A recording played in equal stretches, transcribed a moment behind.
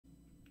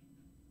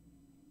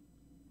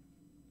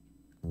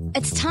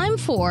It's time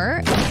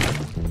for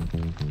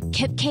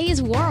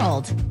Kipkay's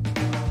World.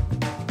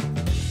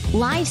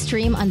 Live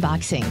stream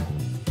unboxing.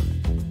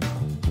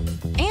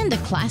 And a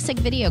classic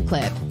video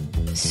clip.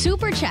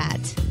 Super chat.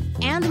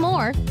 And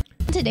more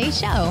on today's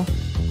show.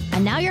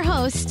 And now your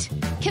host,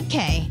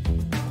 Kipkay.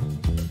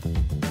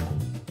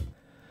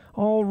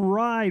 All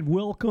right,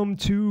 welcome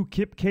to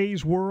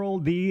Kipkay's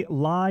World, the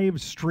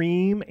live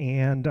stream.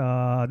 And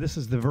this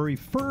is the very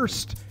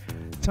first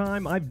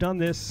time I've done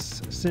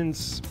this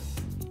since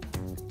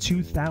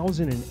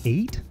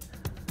 2008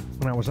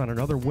 when I was on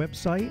another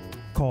website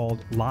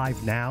called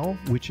Live Now,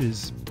 which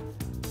is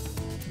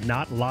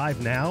not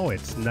live now.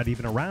 It's not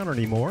even around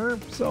anymore.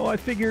 So I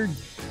figured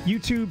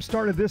YouTube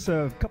started this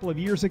a couple of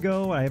years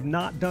ago. I have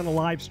not done a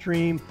live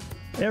stream.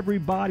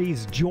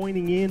 Everybody's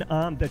joining in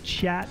on the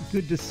chat.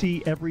 Good to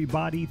see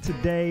everybody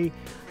today.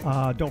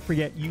 Don't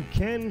forget, you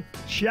can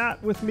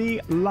chat with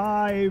me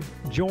live.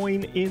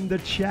 Join in the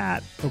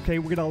chat. Okay,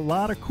 we're got a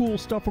lot of cool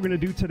stuff we're going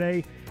to do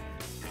today.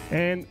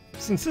 And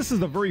since this is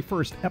the very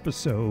first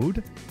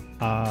episode,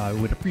 I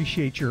would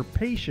appreciate your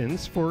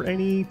patience for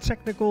any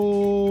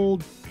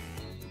technical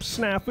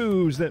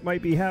snafus that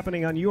might be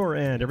happening on your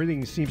end.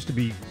 Everything seems to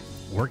be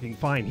working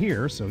fine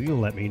here, so you'll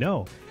let me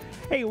know.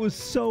 Hey, it was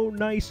so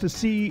nice to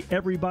see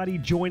everybody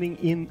joining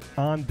in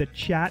on the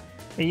chat.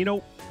 And you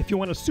know, if you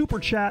want to super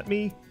chat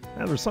me,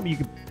 there's something you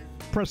can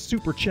press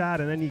super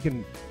chat and then you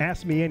can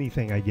ask me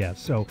anything, I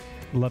guess. So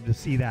I'd love to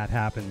see that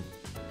happen.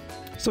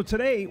 So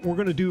today we're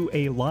going to do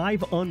a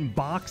live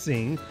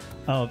unboxing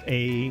of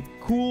a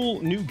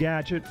cool new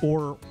gadget,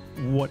 or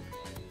what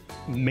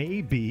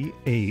may be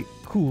a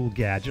cool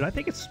gadget. I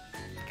think it's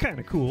kind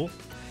of cool.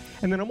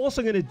 And then I'm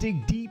also going to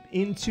dig deep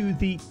into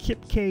the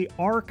Kipkay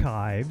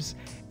archives,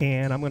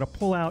 and I'm going to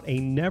pull out a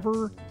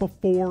never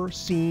before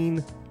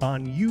seen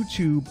on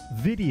YouTube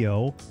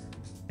video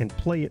and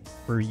play it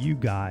for you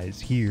guys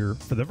here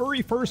for the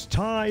very first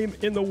time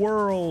in the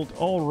world.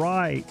 All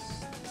right.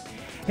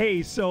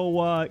 Hey,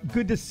 so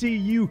good to see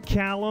you,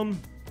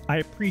 Callum. I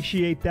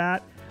appreciate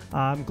that.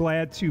 I'm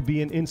glad to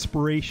be an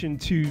inspiration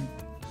to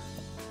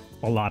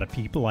a lot of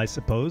people, I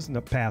suppose, in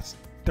the past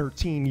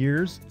 13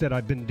 years that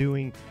I've been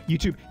doing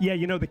YouTube. Yeah,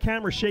 you know, the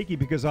camera's shaky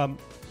because I'm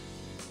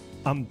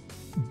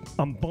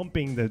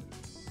bumping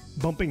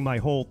my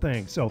whole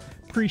thing. So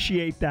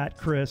appreciate that,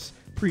 Chris.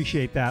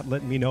 Appreciate that.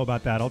 Letting me know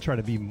about that. I'll try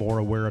to be more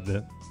aware of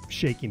the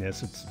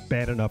shakiness. It's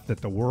bad enough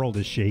that the world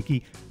is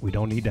shaky. We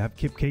don't need to have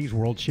Kipkay's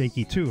World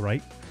shaky too,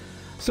 right?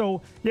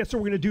 So yeah, so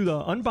we're gonna do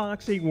the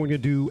unboxing. We're gonna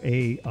do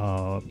a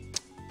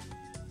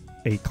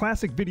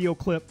classic video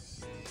clip.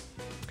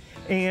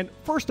 And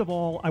first of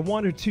all, I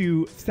wanted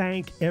to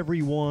thank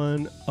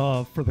everyone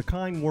for the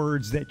kind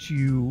words that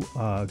you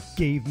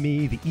gave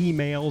me, the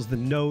emails, the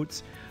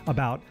notes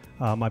about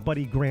my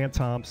buddy Grant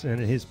Thompson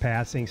and his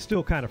passing.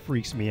 Still kind of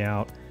freaks me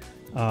out.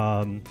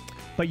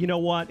 But you know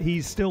what?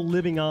 He's still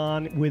living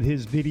on with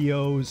his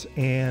videos,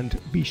 and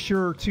be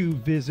sure to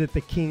visit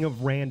the King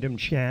of Random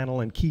channel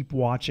and keep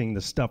watching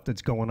the stuff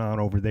that's going on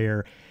over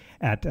there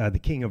at the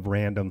King of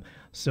Random.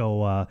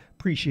 So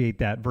appreciate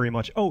that very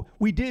much. Oh,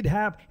 we did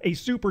have a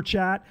super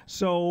chat,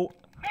 so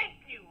thank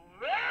you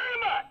very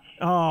much.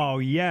 Oh,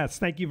 yes.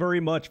 Thank you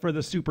very much for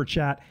the super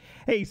chat.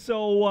 Hey,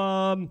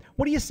 so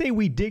what do you say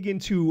we dig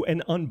into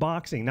an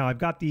unboxing? Now, I've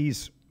got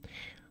these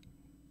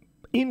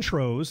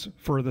intros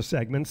for the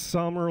segments.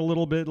 Some are a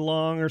little bit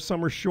longer,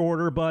 some are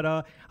shorter, but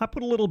I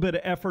put a little bit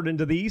of effort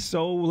into these,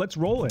 so let's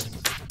roll it.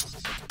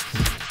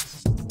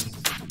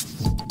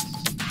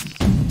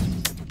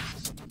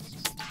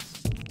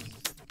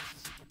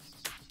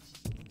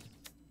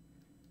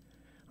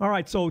 All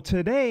right, so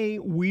today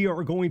we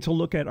are going to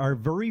look at our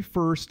very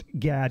first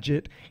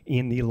gadget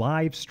in the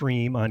live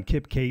stream on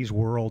Kipkay's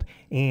World,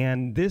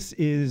 and this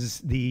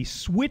is the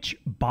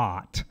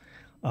SwitchBot.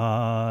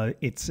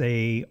 It's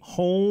a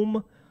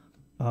home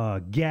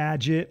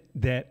gadget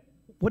that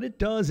what it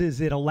does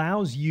is it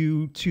allows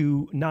you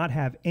to not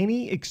have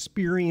any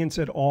experience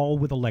at all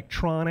with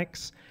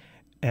electronics,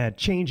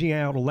 changing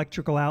out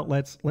electrical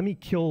outlets. Let me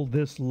kill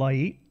this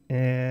light,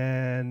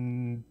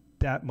 and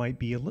that might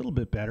be a little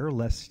bit better,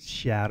 less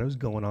shadows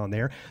going on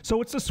there.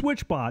 So it's a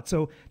SwitchBot.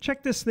 So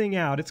check this thing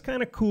out. It's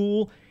kind of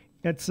cool.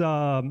 It's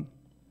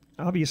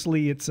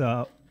obviously it's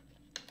a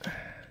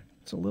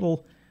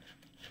little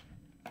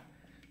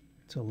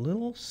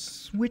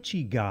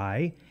switchy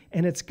guy,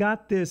 and it's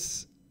got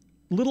this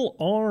little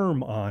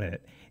arm on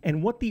it.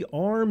 And what the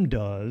arm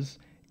does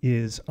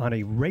is, on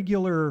a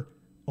regular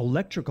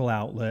electrical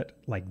outlet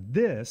like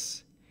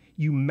this,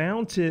 you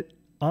mount it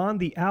on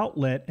the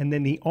outlet, and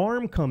then the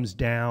arm comes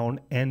down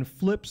and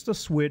flips the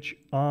switch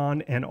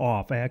on and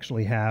off. I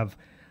actually have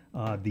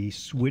the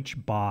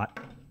SwitchBot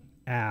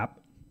app,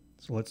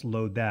 so let's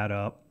load that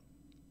up.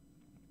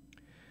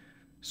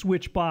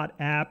 SwitchBot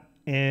app,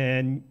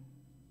 and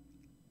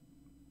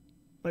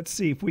let's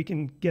see if we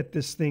can get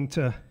this thing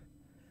to,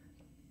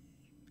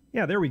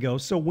 yeah, there we go.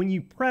 So when you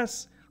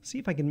press, see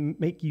if I can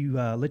make you,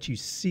 let you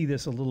see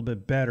this a little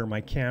bit better.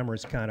 My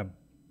camera's kind of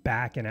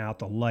backing out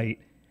the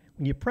light.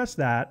 When you press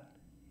that,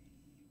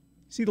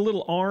 See the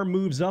little arm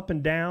moves up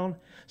and down?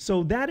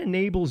 So that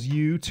enables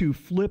you to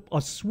flip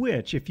a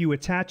switch. If you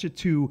attach it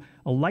to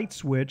a light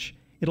switch,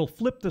 it'll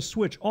flip the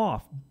switch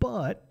off,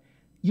 but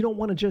you don't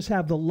want to just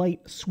have the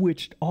light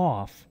switched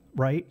off,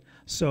 right?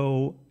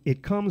 So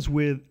it comes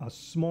with a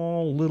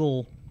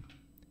small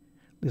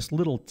this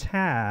little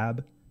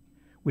tab,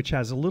 which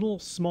has a little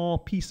small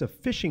piece of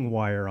fishing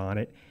wire on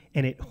it,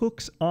 and it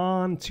hooks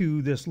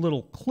onto this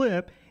little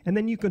clip, and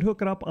then you can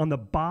hook it up on the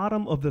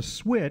bottom of the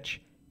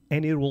switch,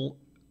 and it will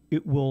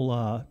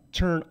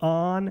turn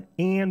on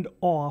and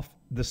off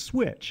the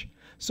switch.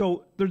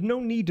 So there's no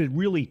need to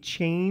really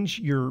change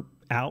your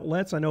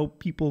outlets. I know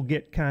people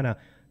get kind of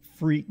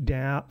freaked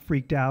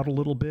out a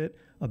little bit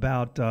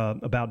about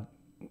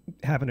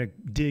having to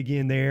dig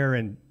in there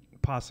and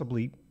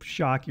possibly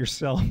shock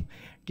yourself,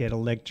 get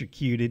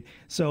electrocuted.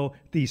 So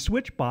the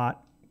SwitchBot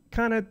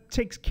kind of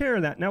takes care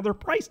of that. Now they're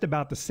priced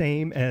about the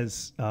same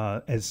as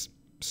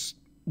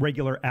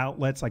regular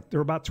outlets. Like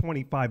they're about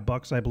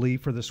 $25, I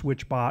believe, for the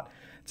SwitchBot.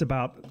 It's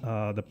about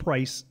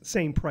the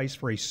same price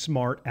for a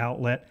smart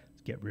outlet.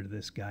 Let's get rid of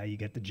this guy. You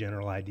get the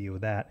general idea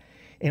with that.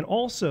 And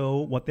also,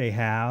 what they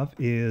have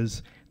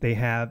is they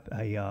have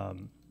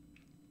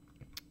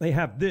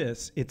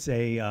this. It's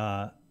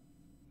a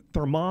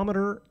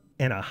thermometer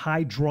and a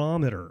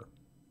hydrometer.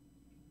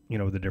 You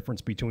know the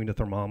difference between a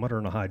thermometer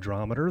and a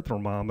hydrometer.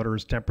 Thermometer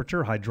is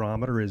temperature.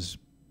 Hydrometer is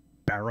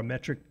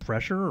barometric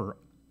pressure.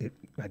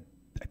 I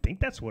think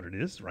that's what it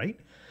is, right?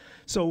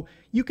 So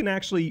you can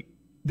actually,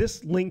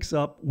 this links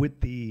up with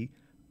the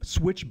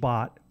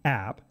SwitchBot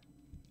app.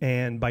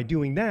 And by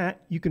doing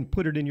that, you can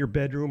put it in your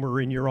bedroom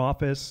or in your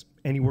office,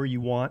 anywhere you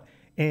want,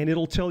 and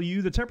it'll tell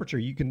you the temperature.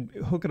 You can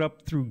hook it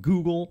up through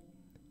Google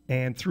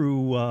and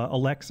through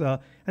Alexa,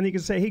 and you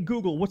can say, hey,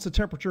 Google, what's the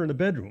temperature in the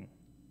bedroom?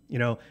 You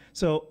know,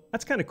 so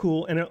that's kind of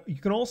cool. And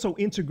you can also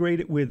integrate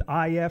it with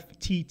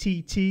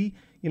IFTTT.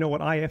 You know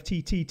what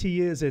IFTTT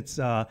is? It's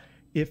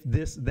if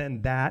this,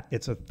 then that.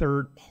 It's a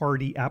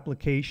third-party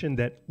application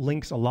that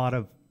links a lot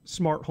of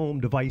smart home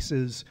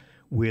devices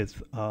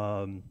with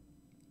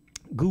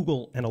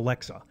Google and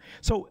Alexa.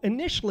 So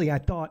initially I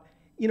thought,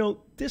 you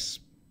know, this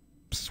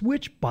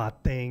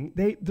SwitchBot thing,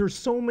 there's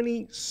so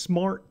many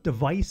smart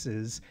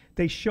devices.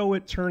 They show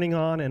it turning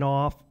on and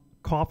off.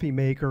 Coffee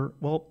maker.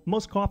 Well,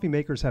 most coffee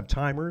makers have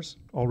timers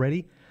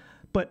already.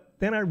 But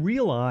then I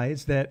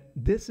realized that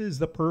this is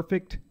the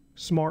perfect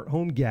smart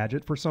home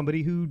gadget for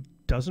somebody who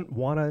doesn't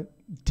want to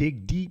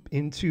dig deep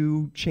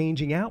into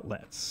changing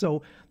outlets.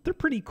 So they're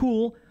pretty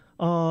cool.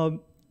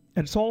 And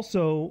it's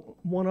also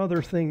one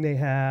other thing they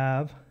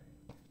have.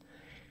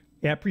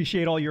 Yeah, I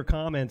appreciate all your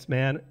comments,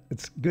 man.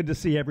 It's good to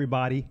see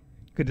everybody.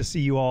 Good to see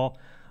you all.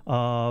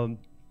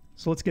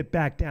 So let's get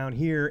back down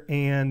here.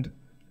 And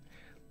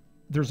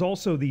there's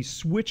also the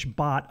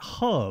SwitchBot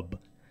Hub.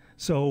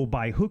 So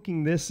by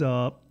hooking this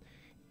up,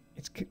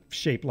 it's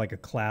shaped like a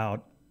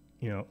cloud.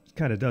 You know, it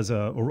kind of does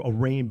a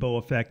rainbow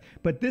effect.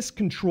 But this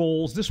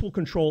will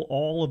control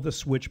all of the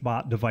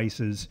SwitchBot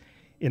devices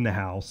in the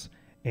house.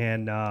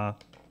 And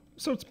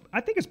so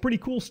I think it's pretty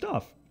cool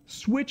stuff.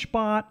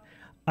 SwitchBot,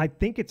 I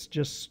think it's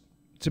just,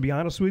 to be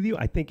honest with you,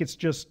 I think it's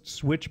just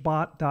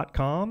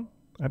switchbot.com,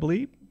 I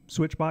believe.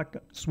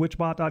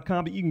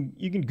 Switchbot.com, but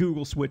you can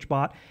Google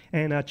SwitchBot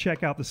and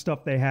check out the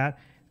stuff they had.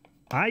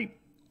 I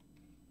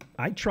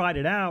tried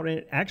it out, and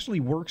it actually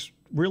works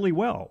really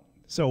well.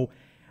 So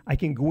I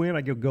can go in,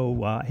 I could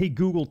go, hey,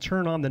 Google,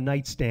 turn on the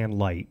nightstand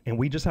light. And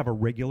we just have a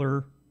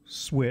regular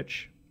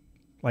switch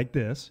like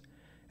this,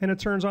 and it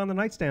turns on the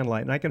nightstand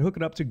light. And I can hook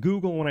it up to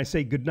Google. When I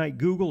say goodnight,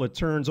 Google, it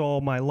turns all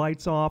my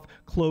lights off,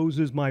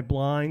 closes my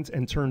blinds,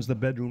 and turns the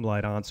bedroom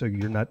light on so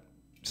you're not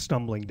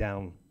stumbling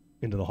down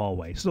into the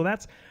hallway. So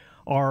that's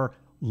our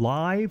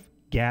live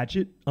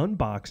gadget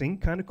unboxing.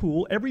 Kind of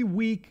cool. Every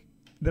week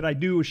that I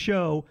do a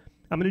show,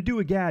 I'm going to do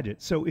a gadget.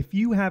 So if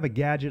you have a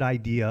gadget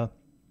idea,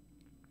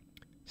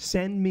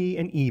 send me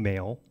an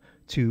email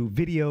to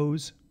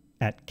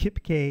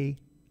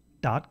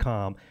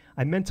videos@kipkay.com.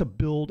 I meant to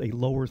build a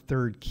lower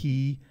third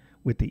key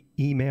with the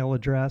email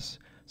address.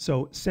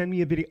 So send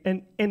me a video.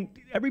 And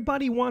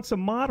everybody wants to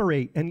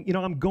moderate. And, you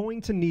know, I'm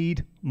going to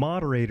need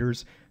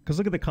moderators because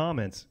look at the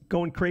comments.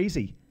 Going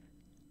crazy.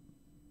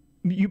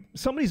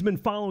 Somebody's been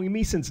following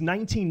me since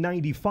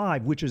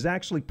 1995, which is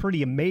actually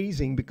pretty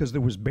amazing because there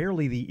was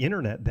barely the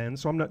internet then.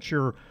 So I'm not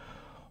sure,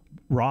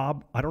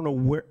 Rob, I don't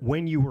know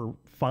when you were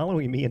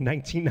following me in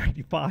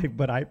 1995,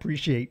 but I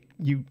appreciate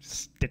you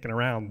sticking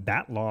around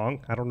that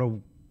long. I don't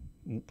know,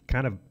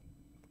 kind of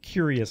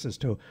curious as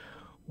to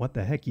what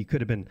the heck you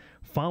could have been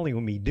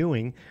following me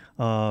doing.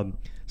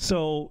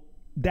 So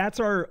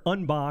that's our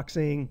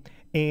unboxing.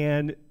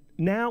 And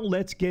now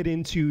let's get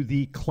into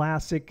the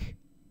classic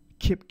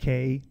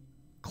Kipkay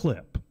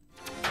clip.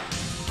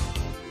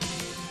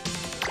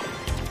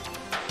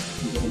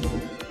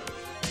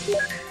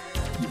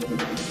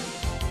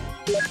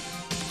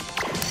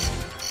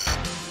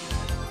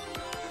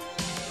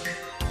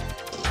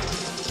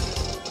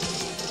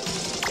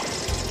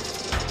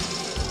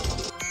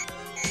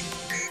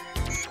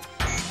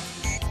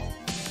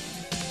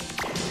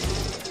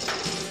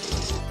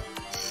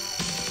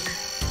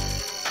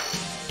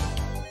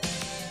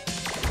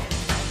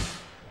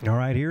 All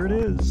right, here it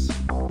is.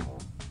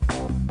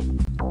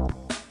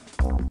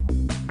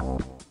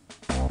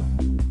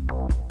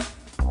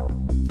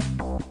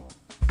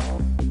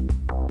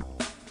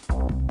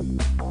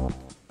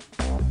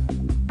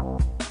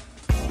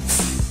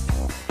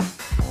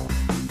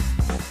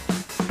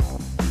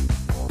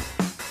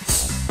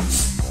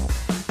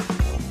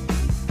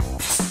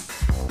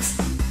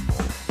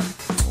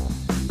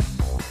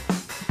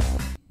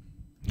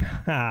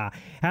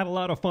 Had a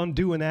lot of fun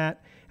doing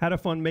that. Had a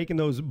fun making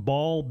those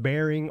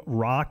ball-bearing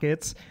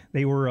rockets.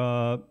 They were,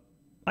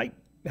 I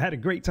had a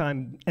great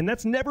time. And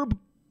that's never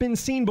been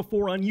seen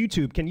before on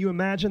YouTube. Can you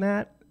imagine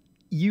that?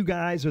 You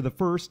guys are the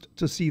first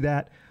to see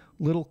that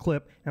little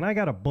clip. And I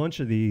got a bunch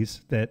of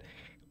these that,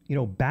 you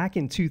know, back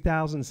in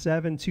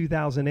 2007,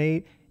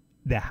 2008,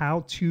 the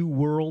how-to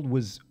world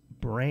was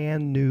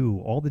brand new.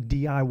 All the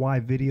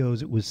DIY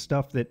videos, it was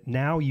stuff that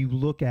now you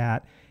look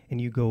at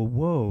and you go,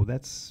 whoa,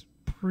 that's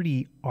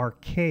pretty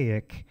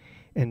archaic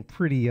and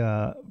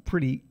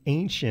pretty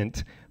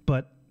ancient.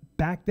 But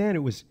back then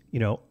it was, you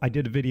know, I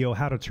did a video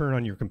how to turn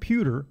on your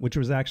computer, which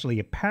was actually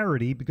a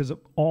parody because of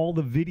all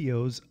the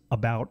videos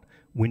about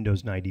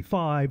Windows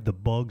 95, the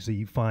bugs that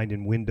you find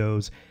in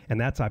Windows and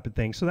that type of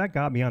thing. So that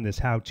got me on this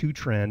how-to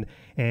trend.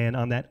 And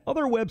on that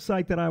other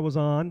website that I was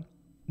on,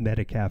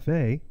 Meta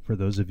Cafe, for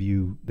those of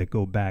you that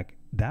go back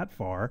that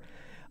far,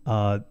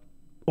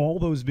 all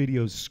those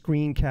videos,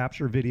 screen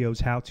capture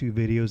videos, how-to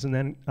videos, and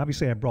then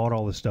obviously I brought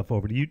all this stuff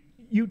over to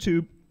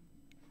YouTube,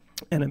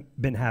 and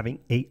I've been having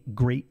a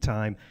great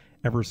time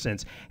ever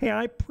since. Hey,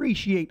 I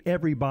appreciate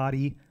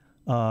everybody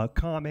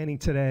commenting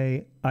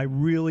today. I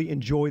really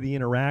enjoy the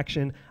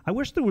interaction. I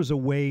wish there was a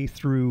way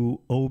through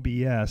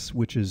OBS,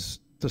 which is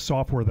the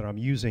software that I'm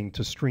using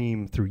to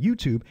stream through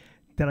YouTube,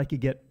 that I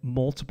could get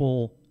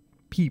multiple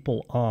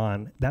people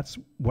on. That's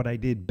what I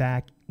did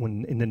back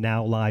when in the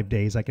Now Live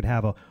days. I could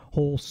have a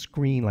whole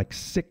screen, like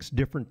 6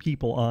 different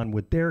people on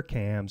with their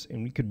cams,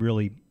 and we could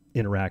really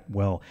interact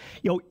well.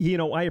 You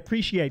know, I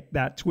appreciate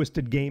that,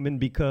 Twisted Gaming,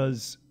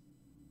 because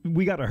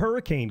we got a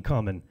hurricane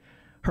coming.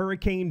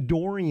 Hurricane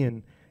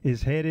Dorian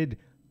is headed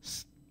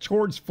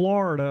towards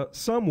Florida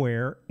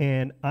somewhere,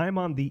 and I'm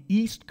on the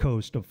east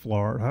coast of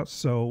Florida,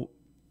 so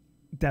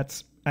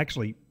that's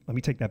actually, let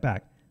me take that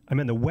back. I'm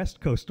in the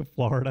west coast of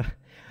Florida.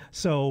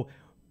 So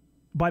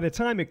by the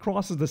time it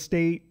crosses the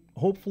state,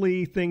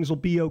 hopefully things will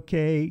be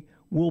okay.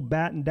 We'll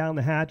batten down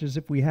the hatches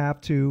if we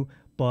have to.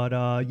 But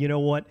you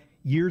know what?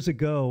 Years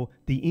ago,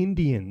 the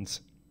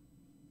Indians,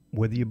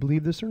 whether you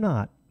believe this or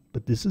not,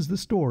 but this is the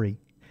story.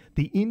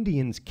 The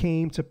Indians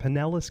came to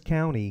Pinellas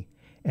County,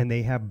 and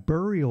they have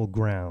burial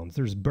grounds.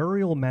 There's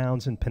burial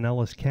mounds in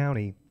Pinellas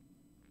County.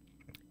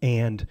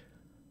 And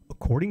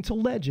according to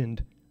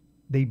legend,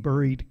 they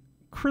buried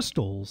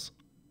crystals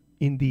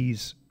in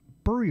these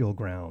burial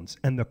grounds.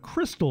 And the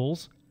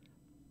crystals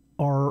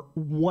are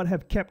what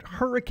have kept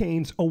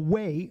hurricanes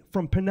away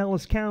from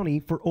Pinellas County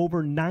for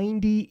over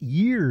 90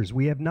 years.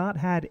 We have not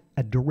had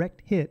a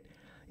direct hit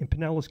in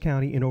Pinellas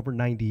County in over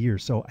 90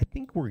 years. So I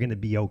think we're going to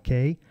be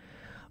okay.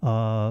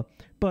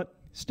 But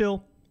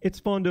still, it's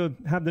fun to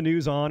have the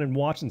news on and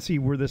watch and see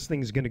where this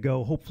thing's going to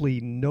go.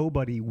 Hopefully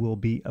nobody will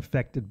be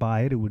affected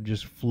by it. It would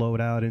just float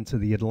out into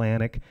the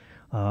Atlantic,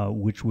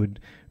 which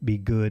would be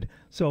good.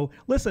 So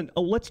listen,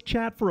 let's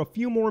chat for a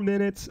few more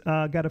minutes.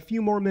 Got a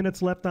few more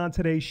minutes left on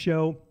today's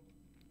show.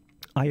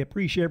 I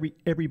appreciate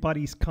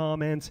everybody's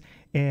comments,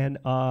 and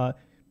I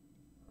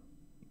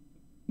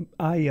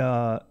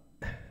am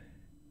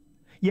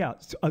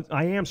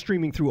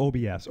streaming through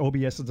OBS.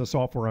 OBS is the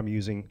software I'm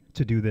using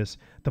to do this,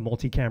 the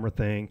multi-camera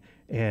thing,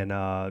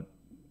 and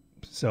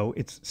so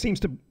it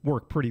seems to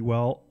work pretty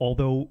well,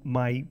 although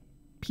my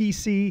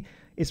PC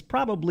is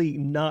probably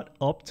not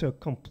up to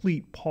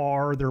complete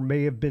par. There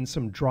may have been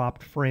some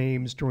dropped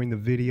frames during the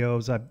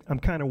videos. I'm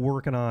kind of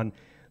working on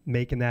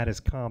making that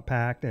as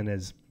compact and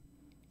as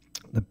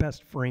the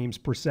best frames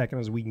per second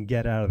as we can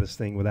get out of this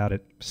thing without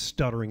it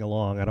stuttering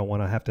along. I don't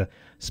want to have to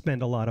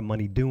spend a lot of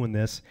money doing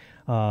this,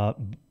 but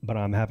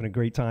I'm having a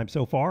great time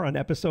so far on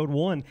episode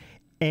 1.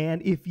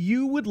 And if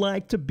you would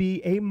like to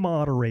be a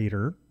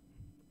moderator,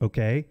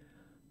 okay,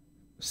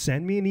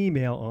 send me an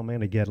email. Oh, I'm going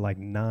to get like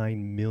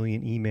 9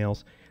 million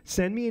emails.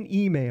 Send me an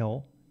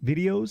email,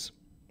 videos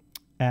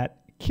at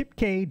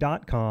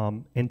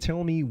kipkay.com, and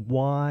tell me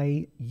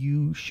why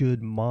you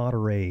should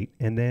moderate.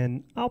 And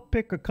then I'll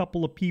pick a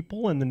couple of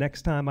people, and the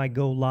next time I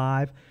go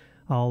live,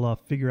 I'll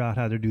figure out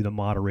how to do the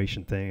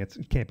moderation thing. It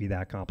can't be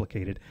that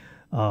complicated.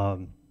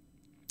 And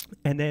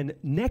then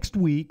next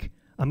week,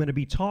 I'm going to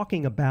be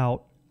talking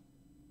about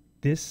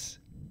this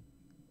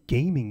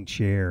gaming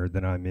chair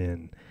that I'm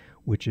in,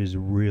 which is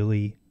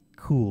really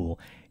cool.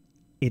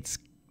 It's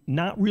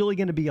not really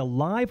going to be a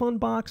live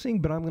unboxing,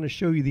 but I'm going to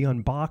show you the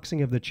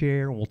unboxing of the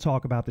chair, and we'll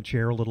talk about the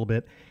chair a little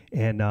bit,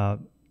 and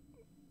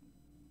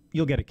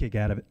you'll get a kick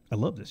out of it. I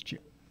love this chair.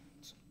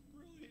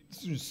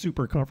 It's a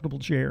super comfortable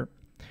chair.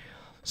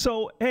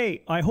 So,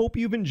 hey, I hope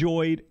you've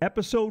enjoyed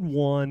episode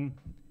 1.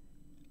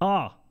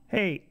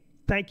 Hey,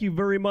 thank you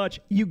very much.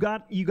 You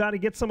got to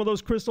get some of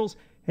those crystals.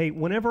 Hey,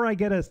 whenever I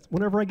get a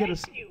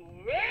Thank you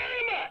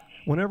very much.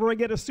 Whenever I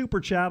get a super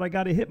chat, I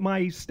got to hit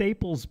my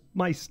staples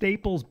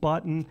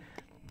button.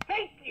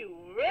 Thank you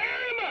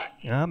very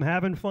much. I'm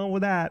having fun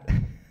with that.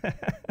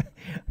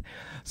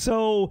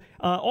 So,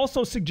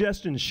 also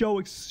suggestions,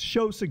 show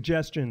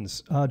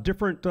suggestions,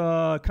 different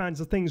kinds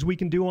of things we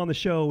can do on the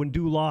show and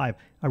do live.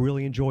 I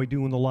really enjoy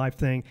doing the live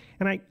thing,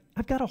 and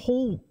I've got a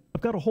whole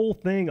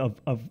thing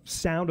of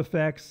sound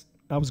effects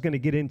I was going to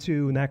get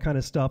into and that kind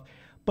of stuff.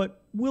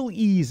 But we'll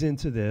ease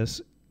into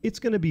this. It's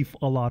going to be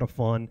a lot of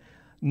fun.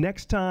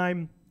 Next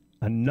time,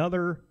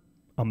 another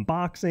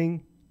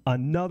unboxing,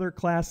 another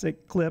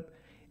classic clip.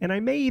 And I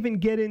may even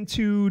get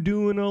into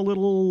doing a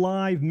little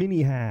live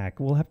mini hack.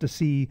 We'll have to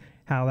see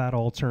how that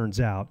all turns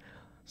out.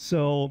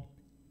 So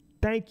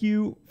thank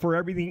you for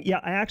everything. Yeah,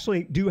 I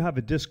actually do have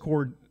a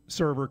Discord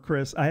server,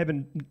 Chris.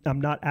 I'm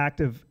not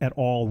active at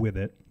all with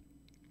it.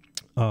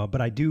 But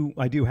I do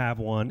have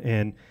one,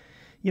 and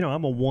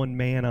I'm a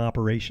one-man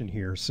operation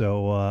here.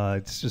 So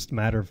it's just a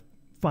matter of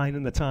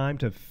finding the time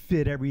to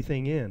fit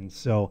everything in.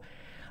 So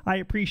I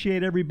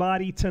appreciate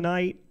everybody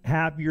tonight.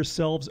 Have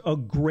yourselves a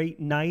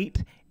great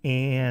night.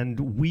 And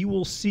we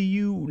will see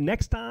you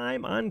next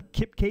time on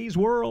Kipkay's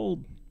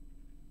World.